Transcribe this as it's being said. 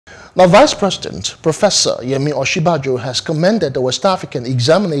Now, Vice President Professor Yemi Osinbajo has commended the West African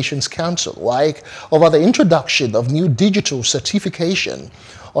Examinations Council (WAEC) over the introduction of new digital certification.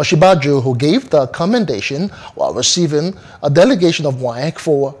 Osinbajo, who gave the commendation while receiving a delegation of WAEC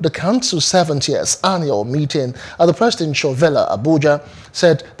for the Council's 70th annual meeting at the Presidential Villa, Abuja,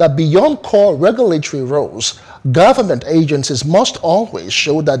 said that beyond core regulatory roles, government agencies must always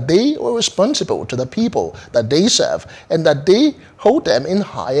show that they were responsible to the people that they serve and that they hold them in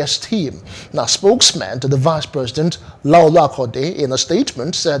high esteem. Now, spokesman to the Vice President, Laola Kode, in a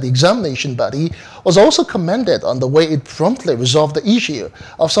statement said the examination body was also commended on the way it promptly resolved the issue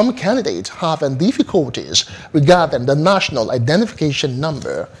of some candidates having difficulties regarding the National Identification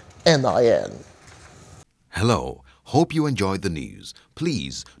Number, NIN. Hello, hope you enjoyed the news.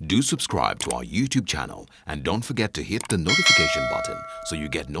 Please do subscribe to our YouTube channel and don't forget to hit the notification button so you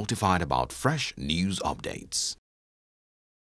get notified about fresh news updates.